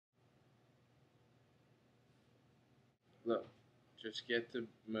Look, just get the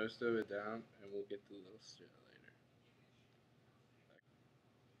most of it down, and we'll get the little shit later.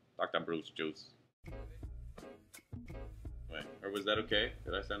 Dr. Bruce Juice. Wait, or was that okay?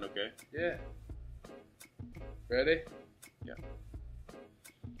 Did I sound okay? Yeah. Ready? Yeah.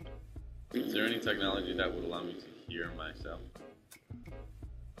 Is there any technology that would allow me to hear myself?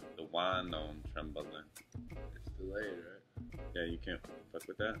 The one on trembling. It's delayed, right? Yeah, you can't fuck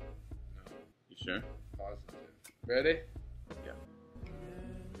with that? No. You sure? Positive. Ready? Yeah.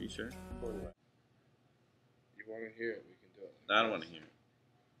 Are you sure? Pull away. You want to hear it? We can do it. No, I don't want to hear it.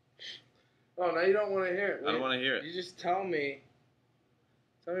 Oh, now you don't want to hear it. I don't want to hear it. You just tell me.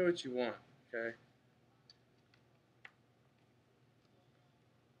 Tell me what you want, okay?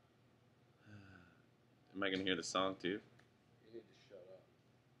 Am I going to hear the song too? You need to shut up.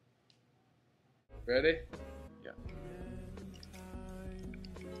 Ready? Yeah.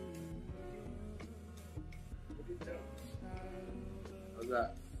 What are you doing? How's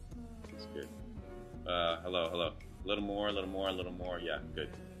that? That's good. Hello. A little more. Yeah, good.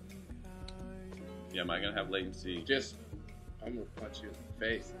 Yeah, am I going to have latency? Just, I'm going to punch you in the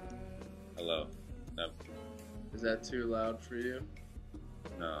face. Hello. No. Is that too loud for you?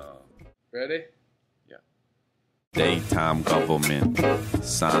 No. Ready? Yeah. Daytime government,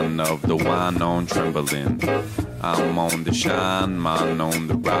 son of the wine on trembling. I'm on the shine, mine on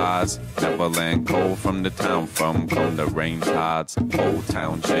the rise. Neverland cold from the town, from come the rain tides. Old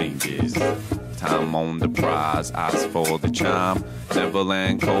town changes, time on the prize. Eyes for the chime.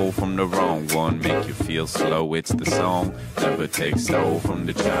 Neverland cold from the wrong one. Make you feel slow, it's the song. Never take stole from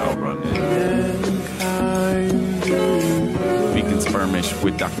the child running. Speaking Spermish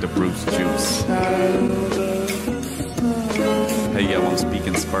with Dr. Bruce Juice. Hey yo, I'm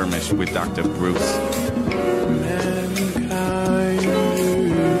speaking Spermish with Dr. Bruce.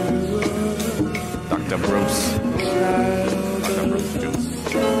 Dr. Bruce. Dr. Bruce Juice.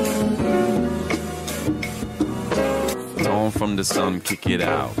 Torn from the sun, kick it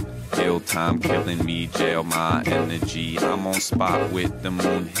out. Kill time killing me, jail my energy. I'm on spot with the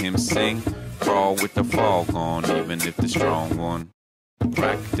moon, him sing. Crawl with the fog on, even if the strong one.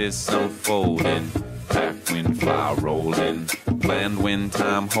 Practice unfolding. Pack wind, fly rolling, planned wind,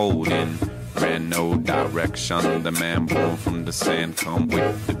 time holding. Ran no direction, the man born from the sand come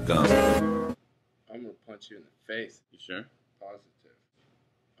with the gun. I'm gonna punch you in the face. You sure? Positive.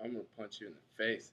 I'm gonna punch you in the face.